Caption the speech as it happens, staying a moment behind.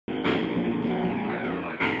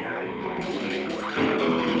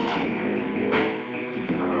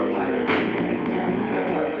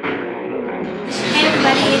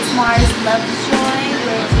it's Marz Lovejoy.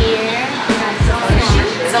 We're here at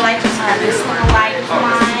Photoshoot. So I just have this little light of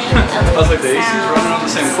mine. I was like, the AC's running on the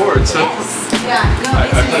same cord, so yes. Yeah, no, I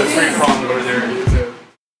put a 3-prong over there.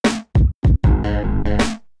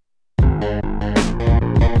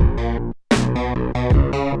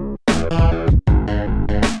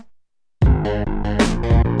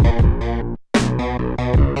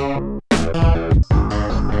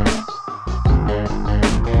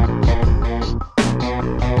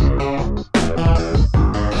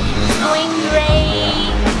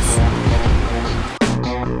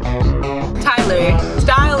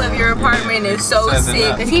 Apartment is so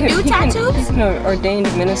sick. Does he do tattoos? He's an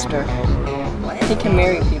ordained minister. He can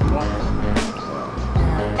marry people.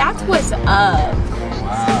 That's what's up.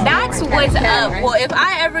 That's what's up. Well, if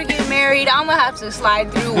I ever get married, I'm gonna have to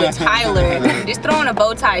slide through with Tyler. Just throw on a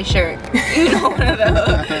bow tie shirt. You know,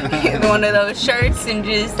 one of those shirts, and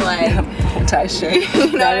just like bow tie shirt.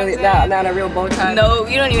 You know not a real bow tie. No,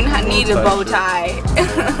 you don't even need a bow tie.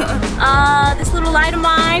 This little light of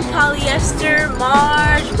mine, polyester,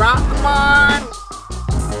 Marz, Rockman.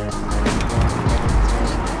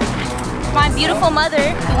 My beautiful mother,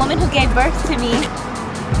 the woman who gave birth to me.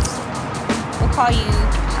 We'll call you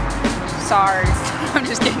SARS. I'm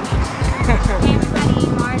just kidding. Hey everybody,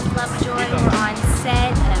 Marz Lovejoy. We're on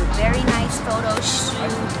set at a very nice photo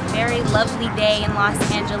shoot. Very lovely day in Los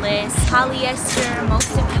Angeles. Polyester,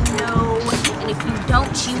 most of you know. And if you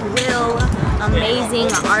don't, you will. Amazing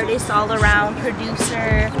artist all around,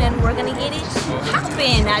 producer. And we're gonna get it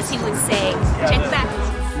poppin', as he would say. Check back.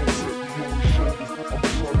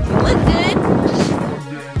 You look good.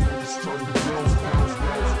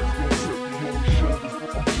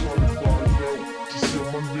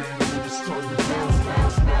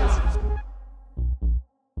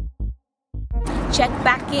 Check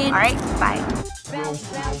back in. All right, bye.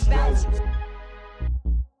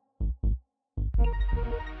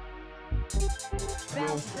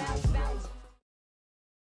 Bounce.